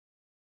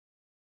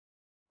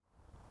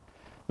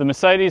The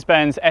Mercedes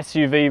Benz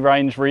SUV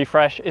range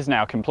refresh is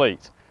now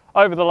complete.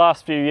 Over the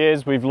last few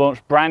years, we've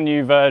launched brand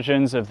new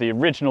versions of the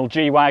original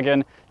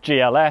G-Wagon,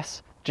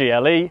 GLS,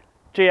 GLE,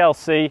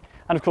 GLC,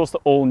 and of course the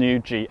all-new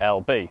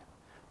GLB.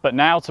 But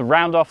now, to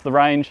round off the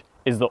range,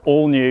 is the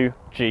all-new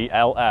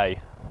GLA.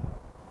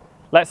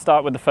 Let's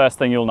start with the first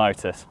thing you'll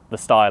notice, the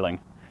styling.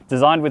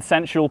 Designed with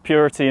sensual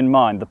purity in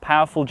mind, the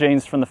powerful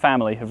genes from the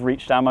family have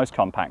reached our most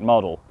compact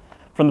model.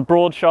 From the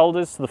broad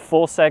shoulders to the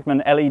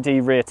 4-segment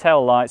LED rear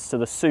tail lights to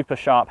the super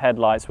sharp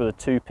headlights with a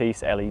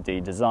 2-piece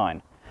LED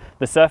design.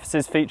 The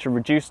surfaces feature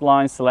reduced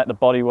lines to let the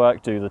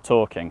bodywork do the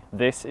talking.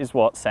 This is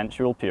what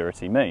sensual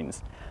purity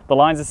means. The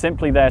lines are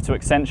simply there to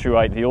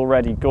accentuate the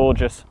already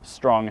gorgeous,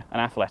 strong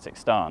and athletic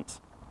stance.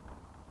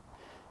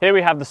 Here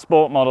we have the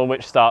sport model,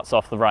 which starts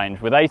off the range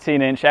with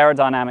 18-inch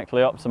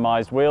aerodynamically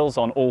optimised wheels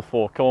on all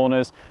 4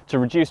 corners to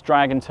reduce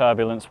drag and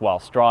turbulence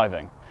whilst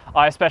driving.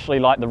 I especially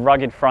like the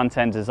rugged front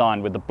end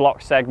design with the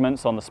block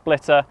segments on the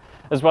splitter,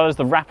 as well as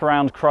the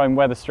wraparound chrome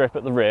weather strip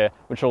at the rear,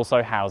 which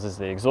also houses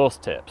the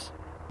exhaust tips.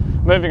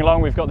 Moving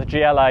along, we've got the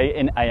GLA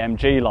in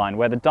AMG Line,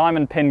 where the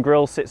diamond pin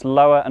grille sits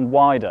lower and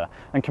wider,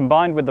 and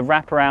combined with the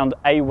wraparound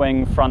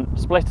A-wing front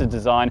splitter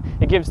design,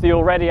 it gives the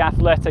already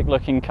athletic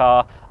looking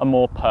car a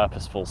more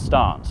purposeful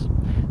stance.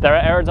 There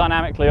are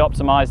aerodynamically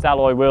optimised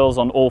alloy wheels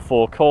on all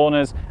 4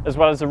 corners, as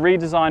well as a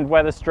redesigned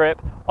weather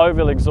strip,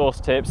 oval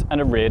exhaust tips and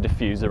a rear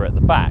diffuser at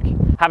the back.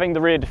 Having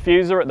the rear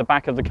diffuser at the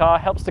back of the car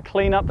helps to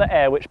clean up the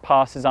air which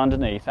passes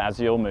underneath as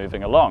you're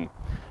moving along.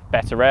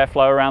 Better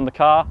airflow around the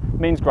car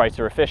means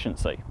greater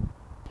efficiency.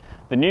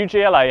 The new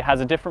GLA has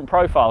a different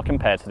profile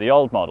compared to the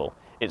old model.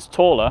 It's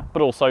taller,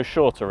 but also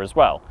shorter as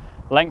well.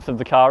 Length of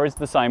the car is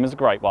the same as a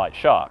great white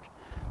shark.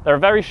 There are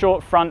very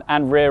short front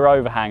and rear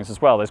overhangs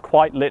as well. There's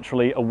quite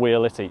literally a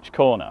wheel at each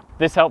corner.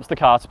 This helps the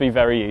car to be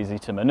very easy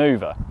to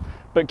manoeuvre.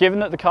 But given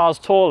that the car's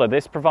taller,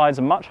 this provides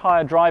a much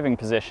higher driving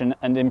position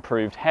and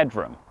improved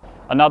headroom.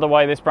 Another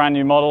way this brand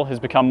new model has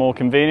become more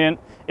convenient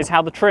is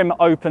how the trim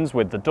opens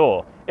with the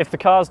door. If the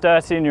car's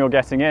dirty and you're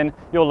getting in,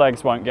 your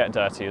legs won't get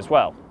dirty as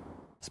well.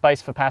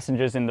 Space for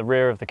passengers in the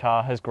rear of the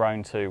car has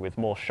grown too, with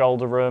more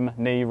shoulder room,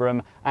 knee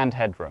room and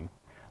headroom.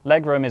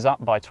 Legroom is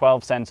up by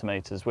 12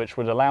 centimetres, which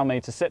would allow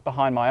me to sit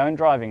behind my own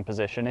driving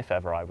position if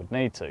ever I would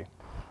need to.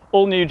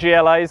 All new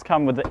GLAs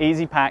come with the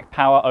Easy Pack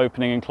power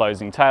opening and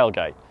closing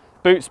tailgate.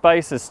 Boot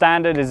space as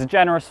standard is a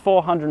generous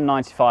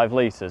 495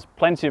 litres,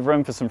 plenty of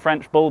room for some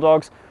French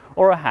bulldogs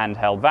or a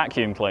handheld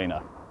vacuum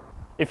cleaner.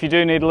 If you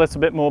do need a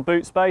little bit more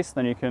boot space,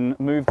 then you can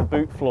move the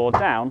boot floor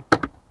down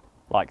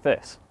like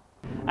this.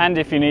 And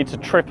if you need to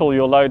triple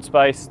your load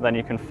space, then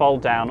you can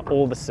fold down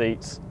all the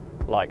seats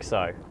like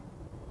so.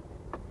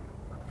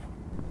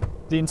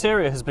 The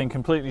interior has been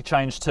completely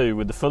changed too,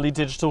 with the fully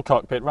digital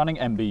cockpit running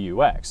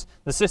MBUX.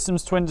 The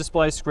system's twin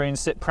display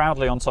screens sit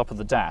proudly on top of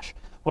the dash.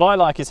 What I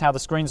like is how the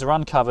screens are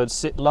uncovered,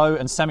 sit low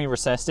and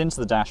semi-recessed into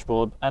the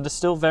dashboard, and are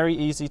still very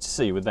easy to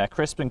see, with their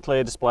crisp and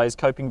clear displays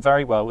coping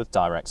very well with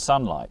direct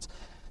sunlight.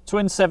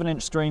 Twin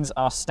 7-inch screens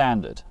are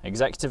standard.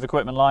 Executive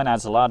equipment line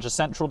adds a larger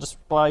central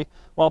display,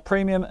 while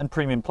Premium and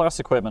Premium Plus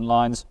equipment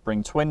lines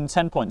bring twin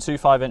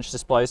 10.25-inch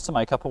displays to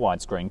make up a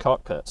widescreen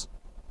cockpit.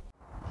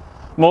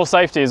 More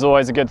safety is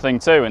always a good thing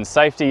too, and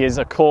safety is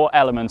a core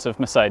element of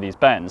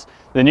Mercedes-Benz.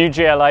 The new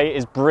GLA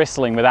is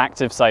bristling with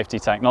active safety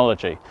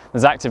technology.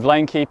 There's active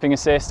lane keeping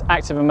assist,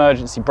 active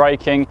emergency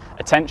braking,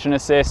 attention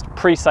assist,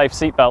 pre-safe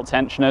seatbelt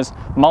tensioners,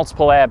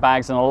 multiple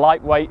airbags and a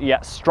lightweight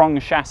yet strong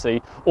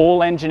chassis,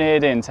 all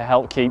engineered in to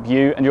help keep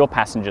you and your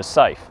passengers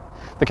safe.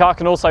 The car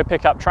can also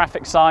pick up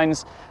traffic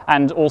signs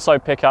and also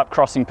pick up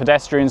crossing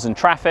pedestrians and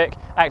traffic,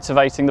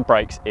 activating the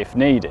brakes if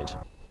needed.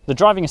 The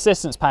driving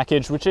assistance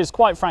package, which is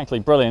quite frankly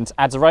brilliant,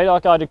 adds a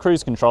radar-guided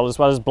cruise control as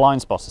well as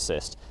blind spot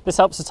assist. This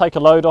helps to take a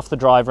load off the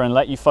driver and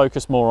let you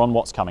focus more on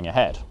what's coming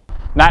ahead.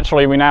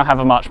 Naturally, we now have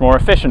a much more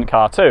efficient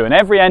car too, and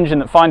every engine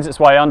that finds its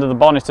way under the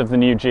bonnet of the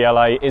new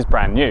GLA is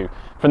brand new.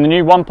 From the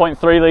new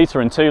 1.3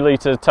 litre and 2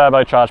 litre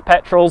turbocharged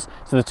petrols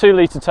to the 2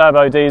 litre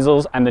turbo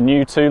diesels and the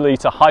new 2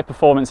 litre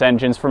high-performance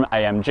engines from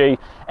AMG,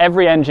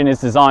 every engine is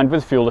designed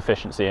with fuel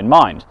efficiency in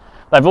mind.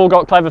 They've all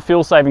got clever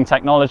fuel-saving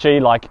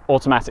technology like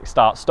automatic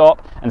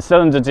start-stop and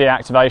cylinder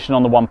deactivation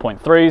on the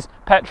 1.3s,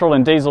 petrol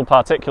and diesel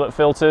particulate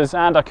filters,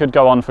 and I could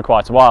go on for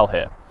quite a while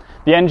here.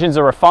 The engines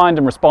are refined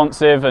and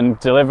responsive and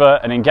deliver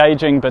an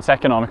engaging but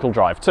economical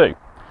drive too.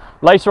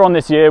 Later on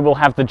this year, we'll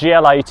have the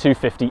GLA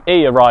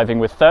 250E arriving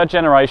with 3rd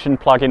generation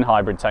plug-in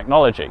hybrid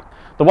technology.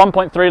 The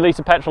 1.3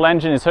 litre petrol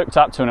engine is hooked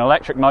up to an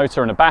electric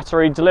motor and a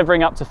battery,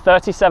 delivering up to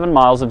 37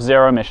 miles of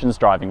zero emissions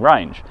driving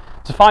range.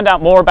 To find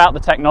out more about the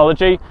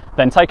technology,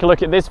 then take a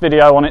look at this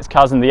video on its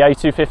cousin, the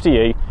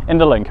A250E, in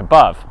the link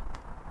above.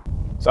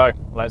 So,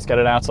 let's get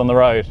it out on the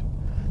road.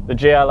 The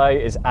GLA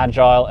is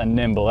agile and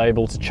nimble,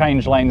 able to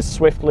change lanes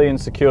swiftly and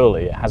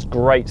securely. It has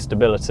great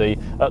stability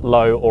at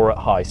low or at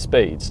high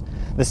speeds.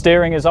 The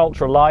steering is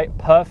ultra light,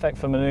 perfect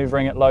for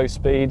manoeuvring at low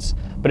speeds,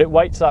 but it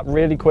weights up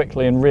really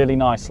quickly and really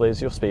nicely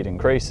as your speed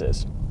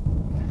increases.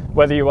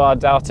 Whether you are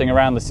darting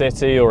around the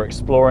city or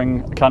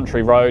exploring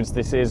country roads,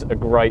 this is a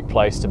great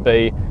place to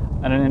be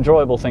and an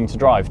enjoyable thing to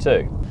drive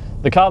too.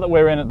 The car that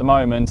we're in at the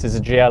moment is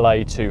a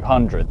GLA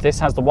 200. This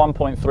has the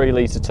 1.3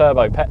 litre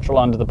turbo petrol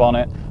under the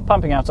bonnet,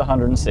 pumping out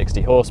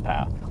 160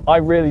 horsepower. I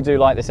really do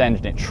like this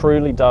engine, it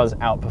truly does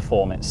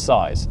outperform its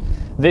size.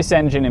 This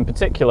engine in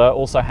particular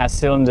also has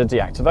cylinder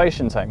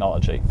deactivation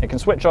technology. It can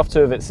switch off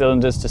 2 of its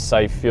cylinders to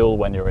save fuel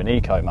when you're in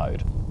eco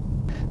mode.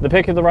 The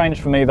pick of the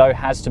range for me though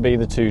has to be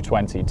the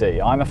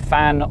 220D. I'm a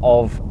fan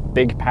of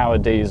big power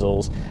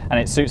diesels and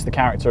it suits the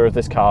character of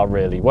this car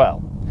really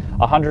well.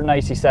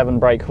 187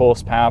 brake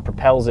horsepower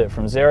propels it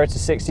from 0 to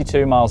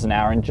 62 miles an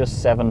hour in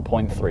just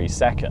 7.3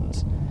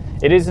 seconds.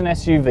 It is an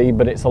SUV,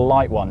 but it's a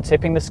light one,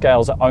 tipping the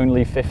scales at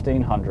only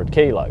 1,500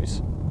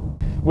 kilos.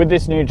 With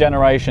this new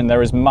generation,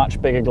 there is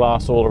much bigger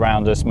glass all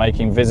around us,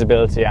 making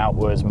visibility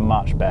outwards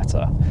much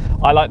better.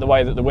 I like the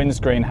way that the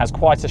windscreen has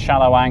quite a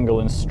shallow angle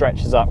and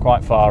stretches up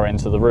quite far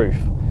into the roof.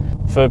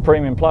 For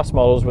Premium Plus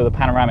models with a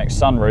panoramic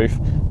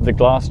sunroof, the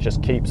glass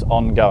just keeps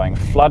on going,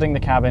 flooding the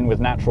cabin with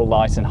natural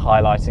light and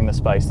highlighting the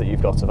space that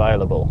you've got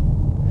available.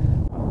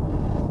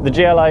 The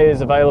GLA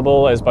is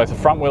available as both a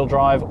front-wheel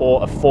drive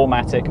or a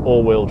 4MATIC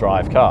all-wheel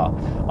drive car.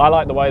 I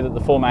like the way that the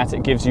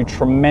 4MATIC gives you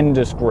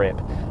tremendous grip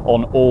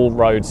on all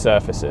road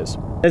surfaces.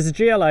 There's a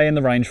GLA in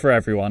the range for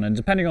everyone, and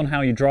depending on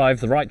how you drive,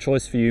 the right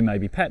choice for you may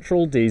be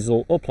petrol,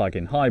 diesel or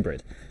plug-in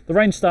hybrid. The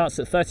range starts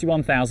at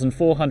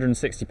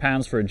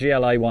 £31,460 for a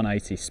GLA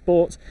 180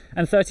 Sport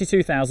and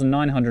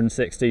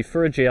 £32,960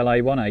 for a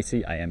GLA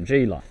 180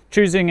 AMG Line.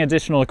 Choosing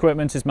additional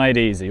equipment is made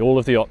easy. All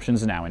of the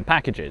options are now in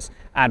packages.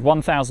 Add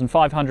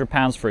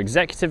 £1,500 for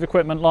executive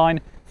equipment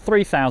line,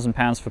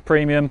 £3,000 for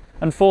premium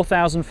and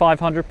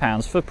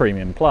 £4,500 for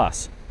Premium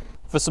Plus.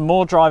 For some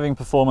more driving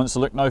performance,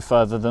 look no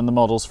further than the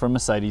models from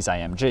Mercedes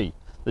AMG.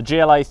 The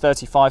GLA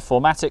 35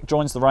 4MATIC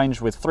joins the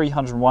range with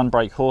 301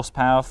 brake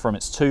horsepower from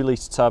its 2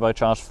 litre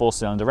turbocharged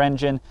 4-cylinder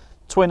engine,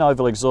 twin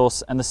oval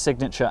exhausts and the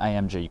signature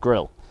AMG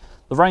grille.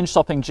 The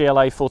range-topping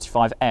GLA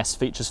 45S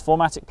features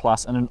 4MATIC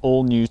Plus and an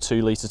all-new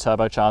 2 litre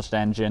turbocharged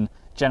engine,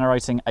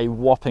 generating a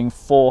whopping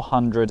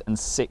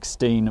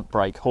 416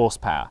 brake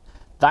horsepower.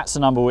 That's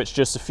a number which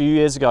just a few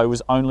years ago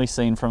was only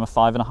seen from a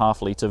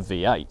 5.5 litre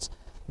V8.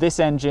 This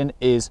engine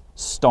is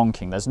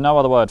stonking, there's no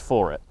other word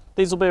for it.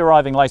 These will be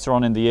arriving later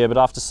on in the year, but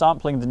after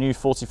sampling the new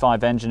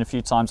 45 engine a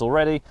few times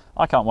already,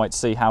 I can't wait to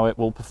see how it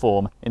will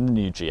perform in the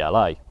new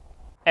GLA.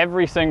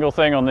 Every single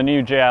thing on the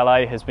new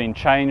GLA has been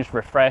changed,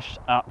 refreshed,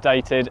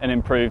 updated and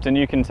improved, and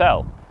you can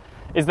tell.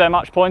 Is there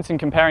much point in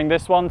comparing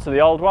this one to the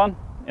old one?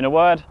 In a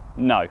word,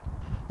 no.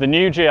 The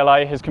new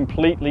GLA has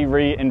completely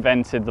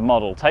reinvented the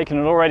model, taken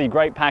an already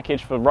great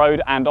package for road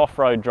and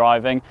off-road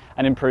driving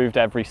and improved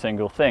every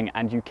single thing,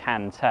 and you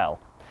can tell.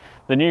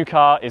 The new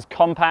car is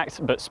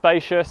compact but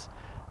spacious,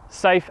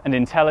 safe and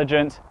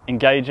intelligent,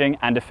 engaging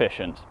and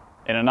efficient.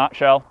 In a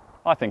nutshell,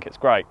 I think it's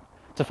great.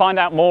 To find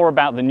out more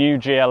about the new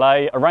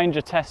GLA, arrange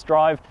a test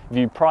drive,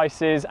 view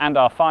prices and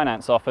our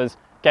finance offers,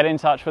 get in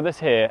touch with us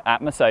here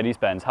at Mercedes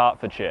Benz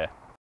Hertfordshire.